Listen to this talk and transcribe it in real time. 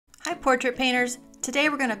Hi portrait painters! Today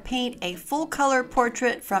we're going to paint a full color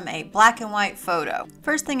portrait from a black and white photo.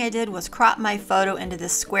 First thing I did was crop my photo into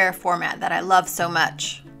this square format that I love so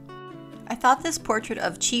much. I thought this portrait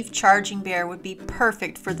of Chief Charging Bear would be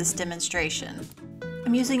perfect for this demonstration.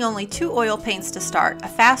 I'm using only 2 oil paints to start, a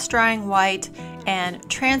fast drying white and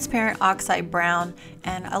transparent oxide brown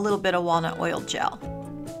and a little bit of walnut oil gel.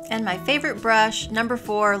 And my favorite brush, number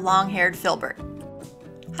 4 long-haired filbert.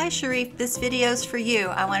 Hi Sharif, this video's for you.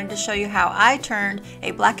 I wanted to show you how I turned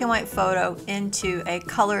a black and white photo into a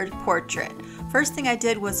colored portrait. First thing I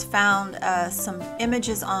did was found some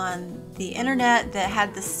images on the internet that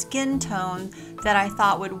had the skin tone that I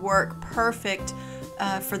thought would work perfect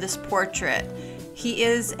for this portrait. He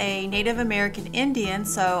is a Native American Indian,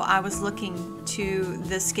 so I was looking to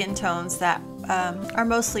the skin tones that are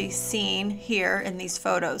mostly seen here in these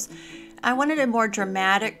photos. I wanted a more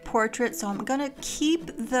dramatic portrait, so I'm going to keep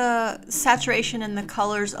the saturation and the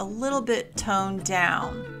colors a little bit toned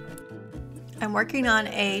down. I'm working on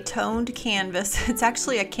a toned canvas. It's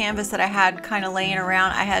actually a canvas that I had kind of laying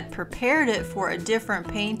around. I had prepared it for a different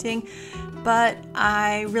painting, but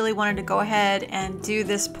I really wanted to go ahead and do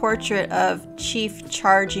this portrait of Chief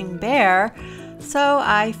Charging Bear, so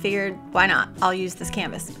I figured, why not? I'll use this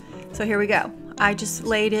canvas. So here we go. I just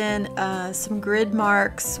laid in some grid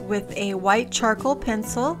marks with a white charcoal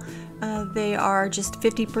pencil. They are just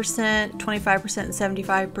 50%, 25%,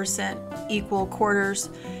 and 75% equal quarters,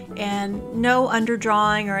 and no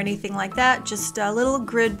underdrawing or anything like that, just a little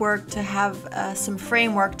grid work to have some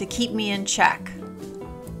framework to keep me in check.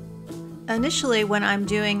 Initially, when I'm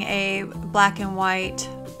doing a black and white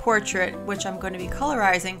portrait, which I'm going to be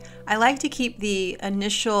colorizing, I like to keep the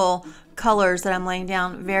initial colors that I'm laying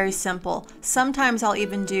down very simple. Sometimes I'll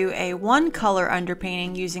even do a one color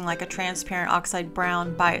underpainting using like a transparent oxide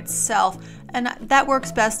brown by itself, and that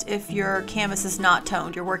works best if your canvas is not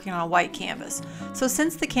toned, you're working on a white canvas. So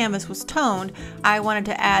since the canvas was toned, I wanted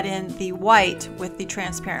to add in the white with the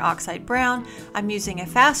transparent oxide brown. I'm using a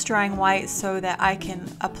fast drying white so that I can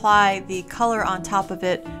apply the color on top of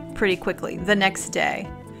it pretty quickly the next day.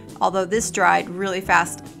 Although this dried really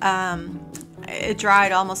fast. It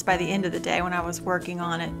dried almost by the end of the day when I was working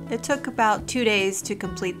on it. It took about 2 days to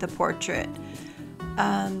complete the portrait.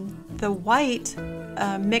 The white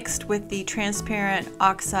mixed with the transparent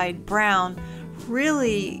oxide brown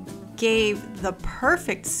really gave the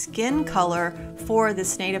perfect skin color for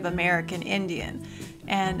this Native American Indian.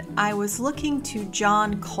 And I was looking to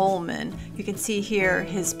John Coleman, you can see here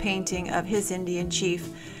his painting of his Indian chief,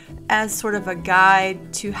 as sort of a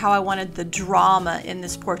guide to how I wanted the drama in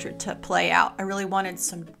this portrait to play out. I really wanted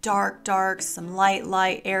some dark, some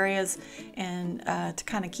light areas, and to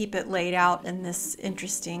kind of keep it laid out in this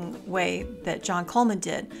interesting way that John Coleman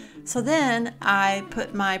did. So then I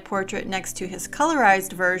put my portrait next to his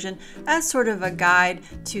colorized version as sort of a guide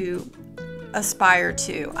to aspire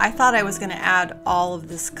to. I thought I was going to add all of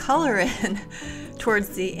this color in towards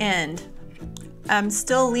the end. I'm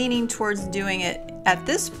still leaning towards doing it at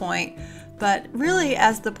this point, but really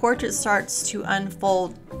as the portrait starts to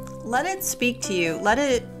unfold, let it speak to you. Let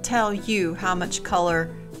it tell you how much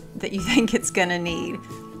color that you think it's gonna need.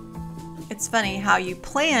 It's funny how you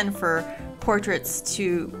plan for portraits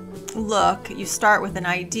to look. You start with an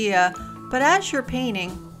idea, but as you're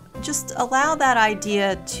painting, just allow that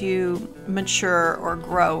idea to mature or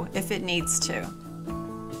grow if it needs to.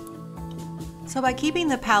 So by keeping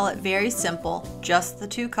the palette very simple, just the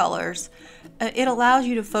 2 colors, it allows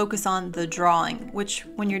you to focus on the drawing, which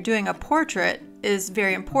when you're doing a portrait is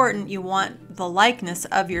very important. You want the likeness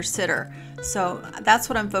of your sitter. So that's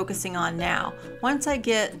what I'm focusing on now. Once I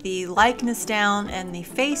get the likeness down and the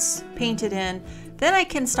face painted in, then I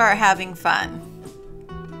can start having fun.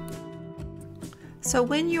 So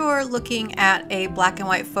when you're looking at a black and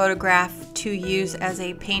white photograph to use as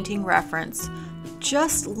a painting reference,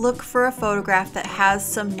 just look for a photograph that has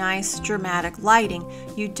some nice dramatic lighting.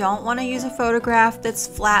 You don't want to use a photograph that's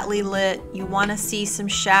flatly lit. You want to see some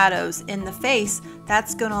shadows in the face.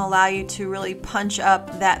 That's going to allow you to really punch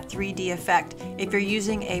up that 3D effect. If you're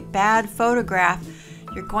using a bad photograph,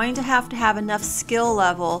 you're going to have enough skill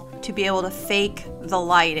level to be able to fake the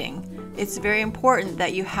lighting. It's very important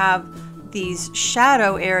that you have these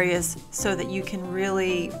shadow areas so that you can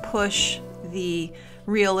really push the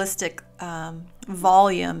realistic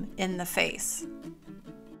volume in the face.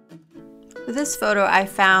 This photo I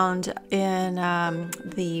found in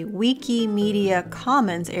the Wikimedia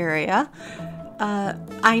Commons area.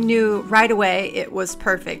 I knew right away it was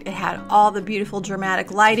perfect. It had all the beautiful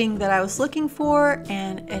dramatic lighting that I was looking for,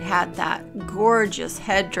 and it had that gorgeous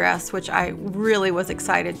headdress, which I really was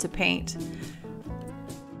excited to paint.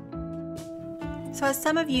 So as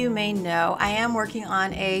some of you may know, I am working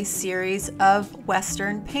on a series of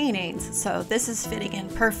Western paintings. So this is fitting in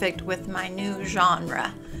perfect with my new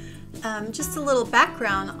genre. Just a little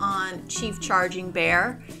background on Chief Charging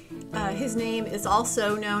Bear. His name is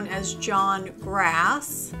also known as John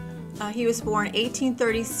Grass. He was born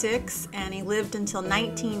 1836 and he lived until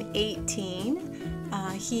 1918.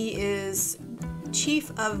 He is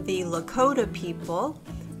chief of the Lakota people,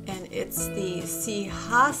 and it's the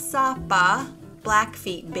Sihasapa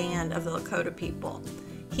Blackfeet band of the Lakota people.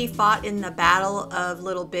 He fought in the Battle of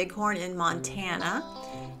Little Bighorn in Montana.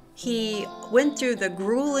 He went through the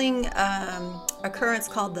grueling occurrence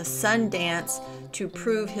called the Sun Dance to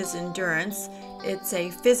prove his endurance. It's a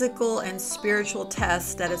physical and spiritual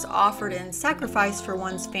test that is offered in sacrifice for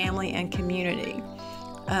one's family and community.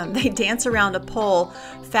 They dance around a pole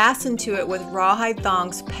fastened to it with rawhide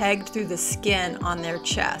thongs pegged through the skin on their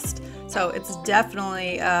chest. So it's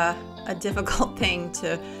definitely a difficult thing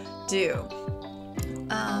to do.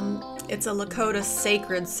 It's a Lakota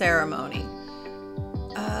sacred ceremony.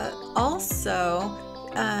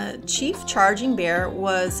 Chief Charging Bear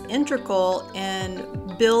was integral in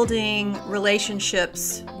building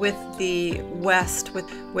relationships with the West,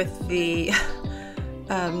 with the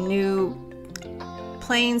new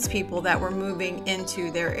Plains people that were moving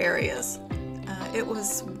into their areas. It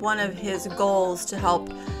was one of his goals to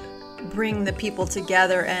help bring the people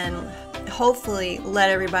together and hopefully let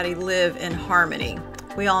everybody live in harmony.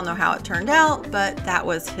 We all know how it turned out, but that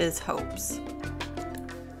was his hopes.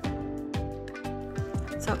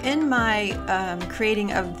 So in my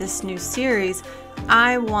creating of this new series,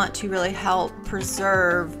 I want to really help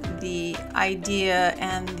preserve the idea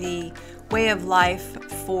and the way of life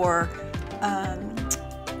for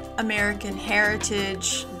American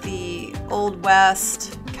heritage, the Old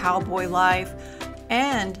West, cowboy life,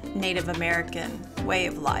 and Native American way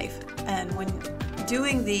of life. And when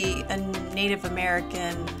doing the Native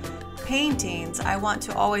American paintings, I want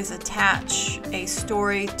to always attach a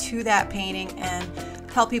story to that painting and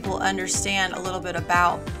help people understand a little bit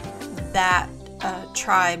about that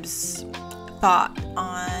tribe's thought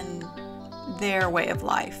on their way of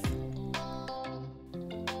life.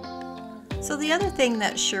 So the other thing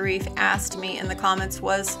that Sharif asked me in the comments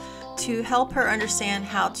was to help her understand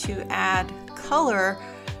how to add color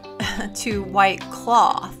to white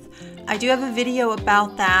cloth. I do have a video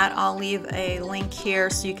about that. I'll leave a link here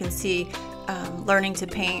so you can see learning to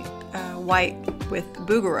paint white with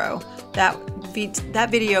Bouguereau. That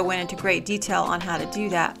video went into great detail on how to do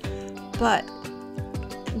that. But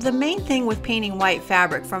the main thing with painting white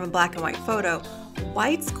fabric from a black and white photo,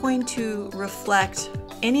 white's going to reflect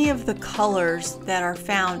any of the colors that are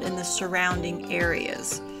found in the surrounding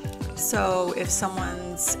areas. So if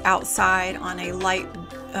someone's outside on a light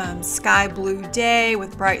sky blue day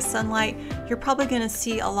with bright sunlight, you're probably going to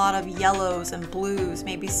see a lot of yellows and blues,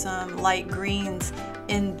 maybe some light greens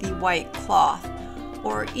in the white cloth.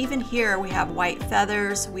 Or even here we have white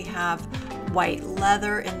feathers, we have white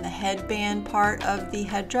leather in the headband part of the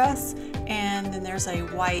headdress, and then there's a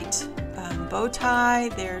white bow tie,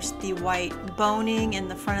 there's the white boning in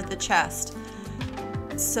the front of the chest.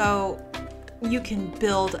 So you can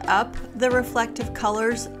build up the reflective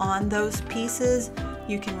colors on those pieces.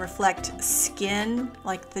 You can reflect skin,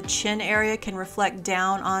 like the chin area can reflect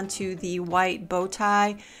down onto the white bow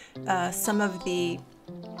tie. Some of the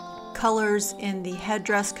colors in the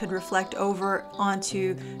headdress could reflect over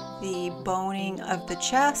onto the boning of the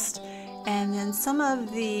chest, and then some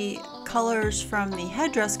of the colors from the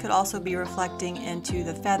headdress could also be reflecting into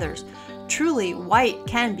the feathers. Truly, white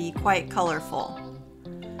can be quite colorful.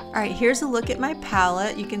 Alright, here's a look at my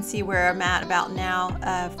palette. You can see where I'm at about now,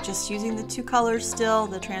 just using the two colors still,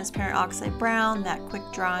 the transparent oxide brown, that quick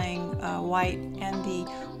drying white, and the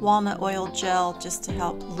walnut oil gel, just to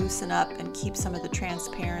help loosen up and keep some of the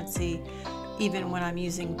transparency even when I'm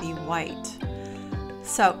using the white.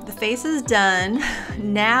 So the face is done.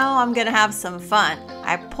 Now I'm gonna have some fun.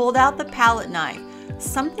 I pulled out the palette knife.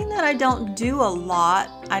 Something that I don't do a lot,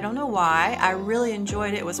 I don't know why. I really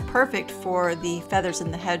enjoyed it. It was perfect for the feathers in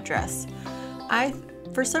the headdress. I,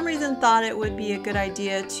 for some reason, thought it would be a good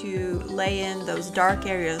idea to lay in those dark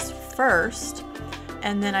areas first,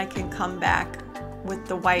 and then I can come back with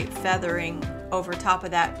the white feathering over top of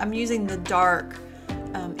that. I'm using the dark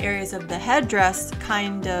areas of the headdress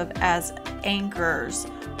kind of as anchors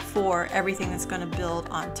for everything that's going to build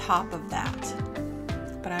on top of that.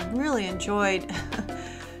 But I really enjoyed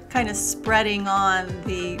kind of spreading on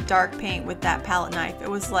the dark paint with that palette knife. It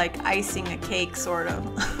was like icing a cake, sort of.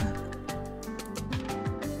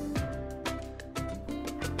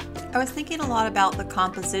 I was thinking a lot about the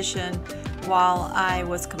composition while I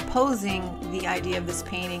was composing the idea of this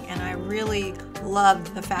painting, and I really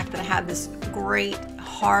loved the fact that I had this great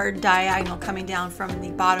hard diagonal coming down from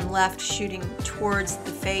the bottom left shooting towards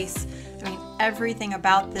the face. I mean, everything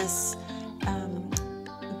about this,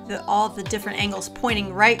 all the different angles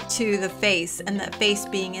pointing right to the face, and the face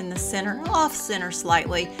being in the center, off center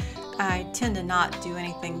slightly. I tend to not do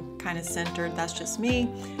anything kind of centered, that's just me.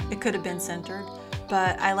 It could have been centered,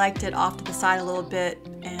 but I liked it off to the side a little bit,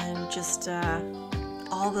 and just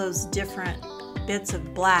all those different bits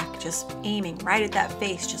of black just aiming right at that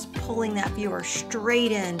face, just pulling that viewer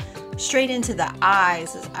straight into the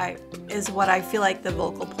eyes is what I feel like the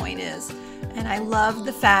vocal point is. And I love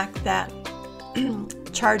the fact that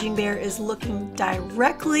Charging Bear is looking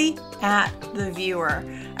directly at the viewer.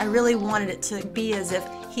 I really wanted it to be as if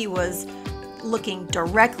he was looking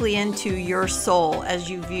directly into your soul as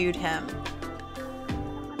you viewed him.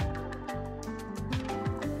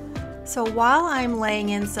 So while I'm laying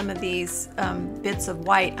in some of these bits of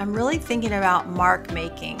white, I'm really thinking about mark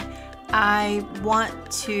making. I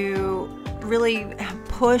want to really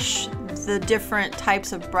push the different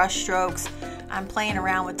types of brush strokes. I'm playing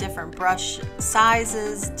around with different brush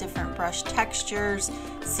sizes, different brush textures,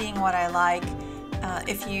 seeing what I like.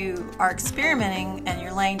 If you are experimenting and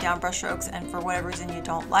you're laying down brush strokes and for whatever reason you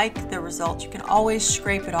don't like the results, you can always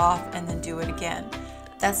scrape it off and then do it again.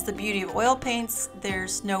 That's the beauty of oil paints.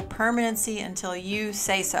 There's no permanency until you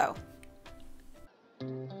say so.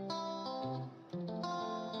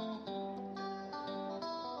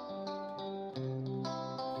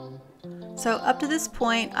 So up to this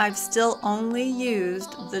point, I've still only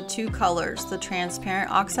used the two colors, the transparent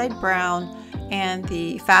oxide brown and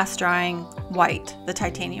the fast drying white, the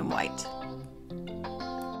titanium white.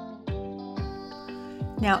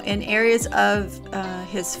 Now in areas of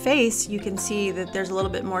his face, you can see that there's a little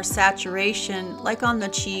bit more saturation, like on the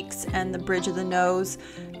cheeks and the bridge of the nose.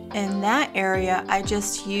 In that area, I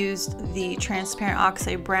just used the transparent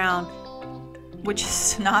oxide brown, which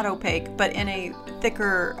is not opaque, but in a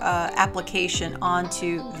thicker application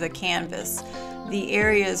onto the canvas. The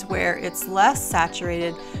areas where it's less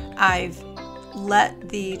saturated, I've let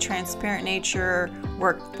the transparent nature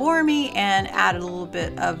work for me and added a little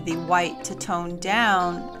bit of the white to tone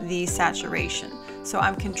down the saturation. So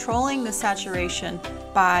I'm controlling the saturation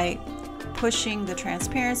by pushing the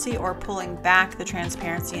transparency or pulling back the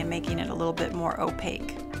transparency and making it a little bit more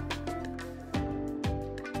opaque.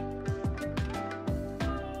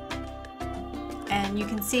 And you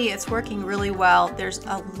can see it's working really well. There's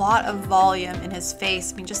a lot of volume in his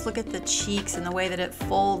face. I mean, just look at the cheeks and the way that it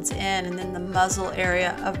folds in, and then the muzzle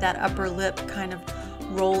area of that upper lip kind of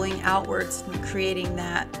rolling outwards and creating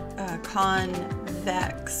that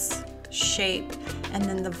convex shape. And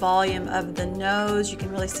then the volume of the nose, you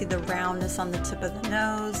can really see the roundness on the tip of the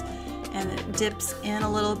nose, and it dips in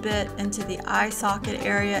a little bit into the eye socket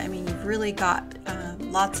area. I mean, you've really got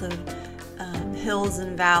lots of hills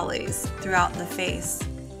and valleys throughout the face.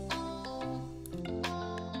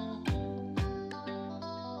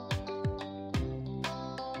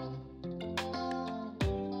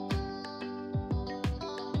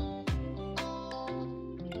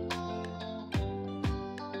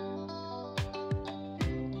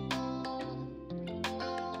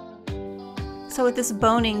 So with this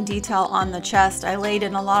boning detail on the chest, I laid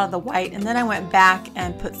in a lot of the white, and then I went back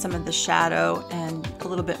and put some of the shadow and a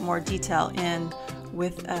little bit more detail in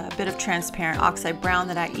with a bit of transparent oxide brown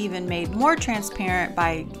that I even made more transparent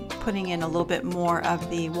by putting in a little bit more of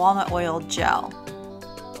the walnut oil gel.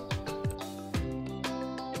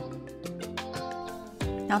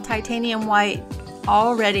 Now titanium white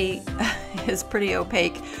already is pretty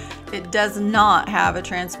opaque. It does not have a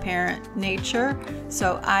transparent nature,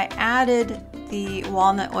 so I added the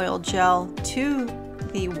walnut oil gel to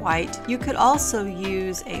the white. You could also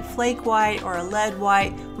use a flake white or a lead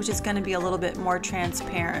white, which is going to be a little bit more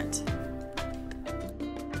transparent.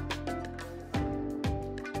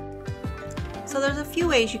 So there's a few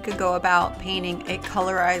ways you could go about painting a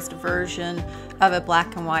colorized version of a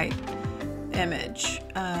black and white image.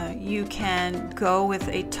 You can go with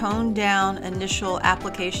a toned down initial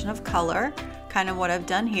application of color, kind of what I've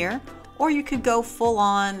done here, or you could go full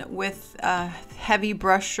on with heavy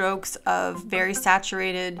brush strokes of very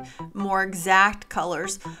saturated, more exact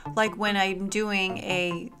colors. Like when I'm doing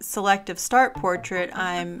a selective start portrait,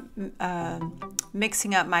 I'm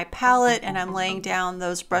mixing up my palette and I'm laying down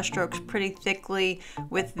those brush strokes pretty thickly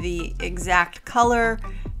with the exact color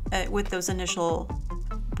with those initial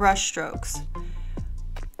brush strokes.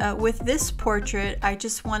 With this portrait, I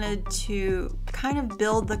just wanted to kind of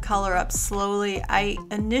build the color up slowly. I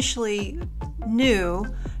initially knew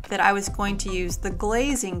that I was going to use the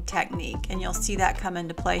glazing technique, and you'll see that come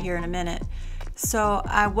into play here in a minute. So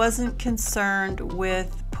I wasn't concerned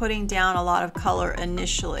with putting down a lot of color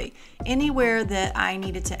initially. Anywhere that I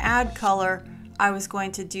needed to add color, I was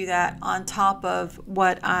going to do that on top of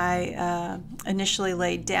what I initially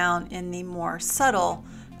laid down in the more subtle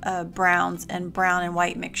browns and brown and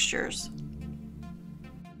white mixtures.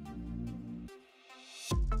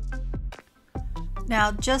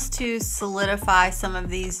 Now, just to solidify some of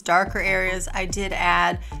these darker areas, I did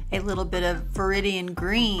add a little bit of Viridian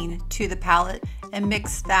Green to the palette and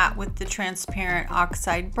mix that with the transparent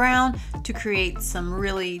oxide brown to create some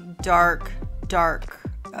really dark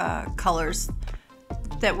colors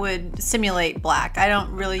that would simulate black. I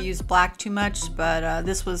don't really use black too much, but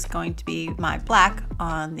this was going to be my black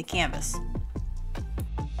on the canvas.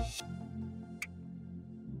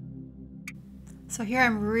 So here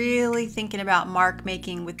I'm really thinking about mark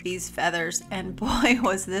making with these feathers, and boy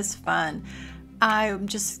was this fun. I'm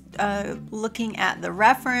just looking at the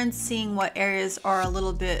reference, seeing what areas are a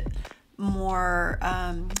little bit more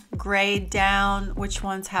grayed down, which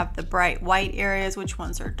ones have the bright white areas, which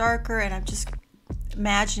ones are darker, and I'm just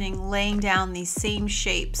imagining laying down these same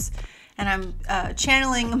shapes. And I'm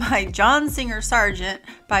channeling my John Singer Sargent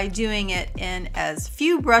by doing it in as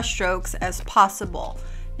few brush strokes as possible.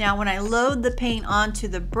 Now when I load the paint onto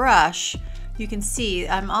the brush, you can see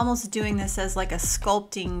I'm almost doing this as like a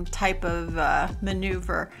sculpting type of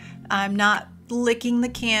maneuver. I'm not licking the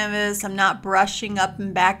canvas, I'm not brushing up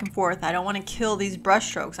and back and forth. I don't want to kill these brush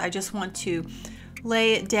strokes. I just want to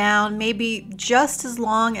lay it down maybe just as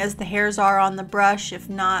long as the hairs are on the brush, if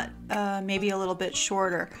not maybe a little bit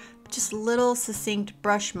shorter. Just little succinct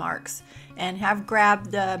brush marks, and have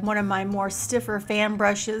grabbed one of my more stiffer fan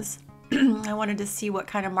brushes. I wanted to see what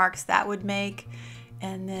kind of marks that would make,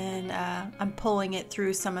 and then I'm pulling it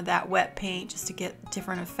through some of that wet paint just to get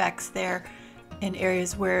different effects there in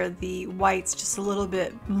areas where the white's just a little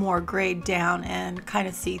bit more grayed down and kind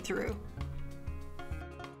of see-through.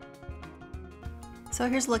 So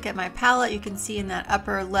here's a look at my palette. You can see in that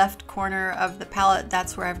upper left corner of the palette,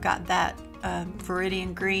 that's where I've got that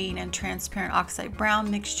Viridian Green and transparent oxide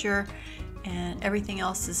brown mixture, and everything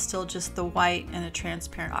else is still just the white and the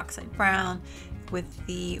transparent oxide brown with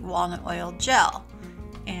the walnut oil gel.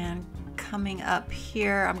 And coming up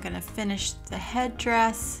here, I'm going to finish the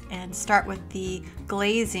headdress and start with the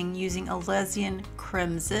glazing using Elysian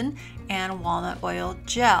Crimson and walnut oil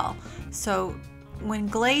gel. So when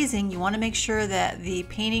glazing, you want to make sure that the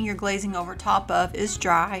painting you're glazing over top of is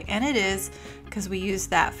dry, and it is, because we use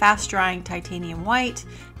that fast drying titanium white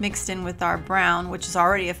mixed in with our brown, which is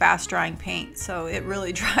already a fast drying paint, so it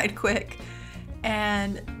really dried quick.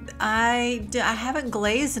 And I haven't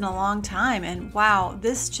glazed in a long time, and wow,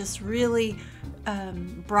 this just really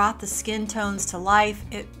brought the skin tones to life.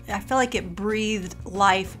 I feel like it breathed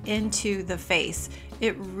life into the face.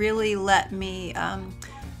 It really let me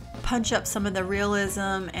punch up some of the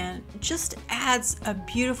realism and just adds a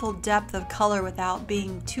beautiful depth of color without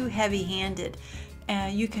being too heavy-handed.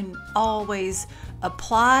 And you can always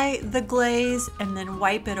apply the glaze and then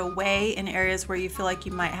wipe it away in areas where you feel like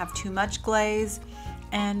you might have too much glaze.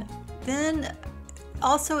 And then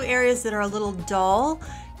also areas that are a little dull.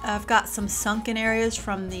 I've got some sunken areas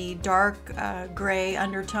from the dark gray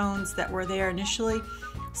undertones that were there initially.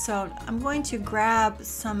 So I'm going to grab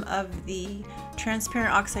some of the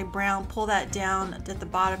transparent oxide brown, pull that down at the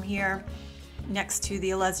bottom here next to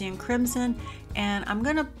the Elysian Crimson, and I'm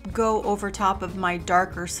going to go over top of my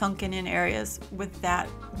darker sunken in areas with that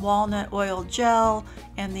walnut oil gel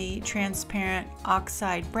and the transparent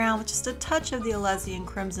oxide brown with just a touch of the Elysian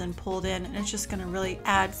Crimson pulled in, and it's just going to really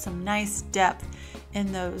add some nice depth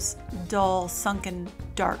in those dull, sunken,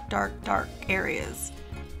 dark areas.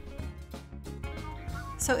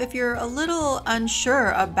 So if you're a little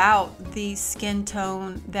unsure about the skin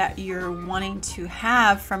tone that you're wanting to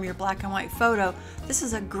have from your black and white photo, this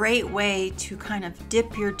is a great way to kind of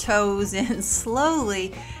dip your toes in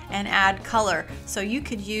slowly and add color. So you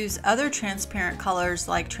could use other transparent colors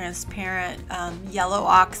like transparent yellow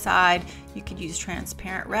oxide, you could use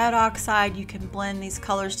transparent red oxide, you can blend these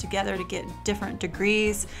colors together to get different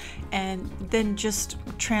degrees and then just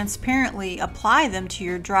transparently apply them to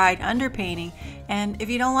your dried underpainting. And if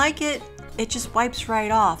you don't like it, it just wipes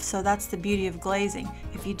right off. So that's the beauty of glazing.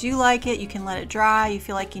 If you do like it, you can let it dry. You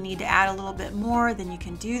feel like you need to add a little bit more, then you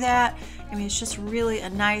can do that. I mean, it's just really a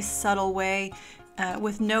nice subtle way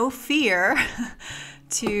with no fear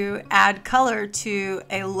to add color to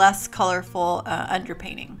a less colorful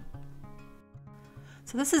underpainting.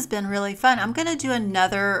 So this has been really fun. I'm going to do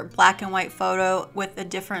another black and white photo with a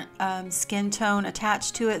different skin tone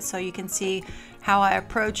attached to it so you can see how I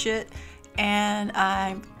approach it. And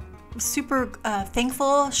I'm super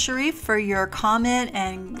thankful, Sharif, for your comment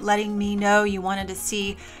and letting me know you wanted to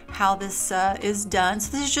see how this is done.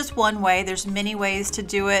 So this is just one way. There's many ways to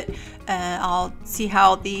do it. I'll see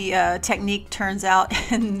how the technique turns out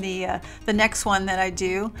in the next one that I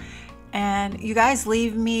do. And you guys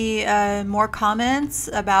leave me more comments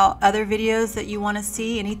about other videos that you want to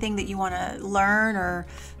see, anything that you want to learn or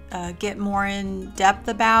get more in depth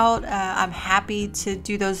about. I'm happy to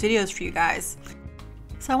do those videos for you guys.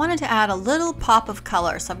 So I wanted to add a little pop of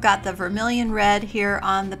color. So I've got the vermilion red here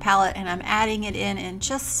on the palette and I'm adding it in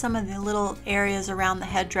just some of the little areas around the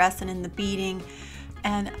headdress and in the beading.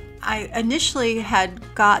 And I initially had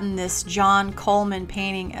gotten this John Coleman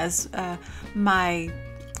painting as my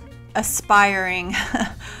aspiring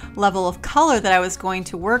level of color that I was going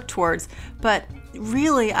to work towards. But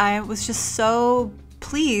really I was just so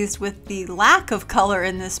pleased with the lack of color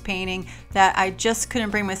in this painting that I just couldn't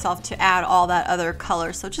bring myself to add all that other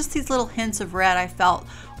color. So just these little hints of red I felt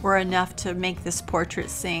were enough to make this portrait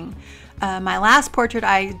sing. My last portrait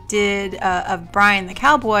I did of Brian the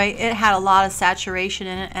cowboy, it had a lot of saturation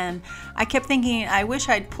in it, and I kept thinking I wish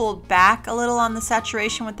I'd pulled back a little on the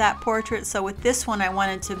saturation with that portrait. So with this one I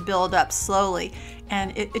wanted to build up slowly,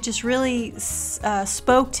 and it just really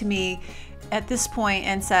spoke to me at this point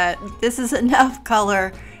and said, this is enough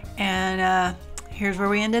color, and here's where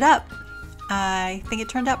we ended up. I think it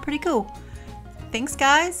turned out pretty cool. Thanks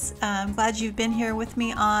guys, I'm glad you've been here with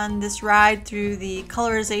me on this ride through the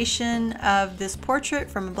colorization of this portrait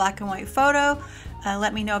from a black and white photo.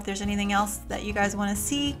 Let me know if there's anything else that you guys want to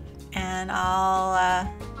see, and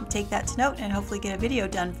I'll take that to note and hopefully get a video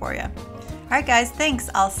done for you. Alright guys, thanks.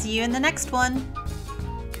 I'll see you in the next one.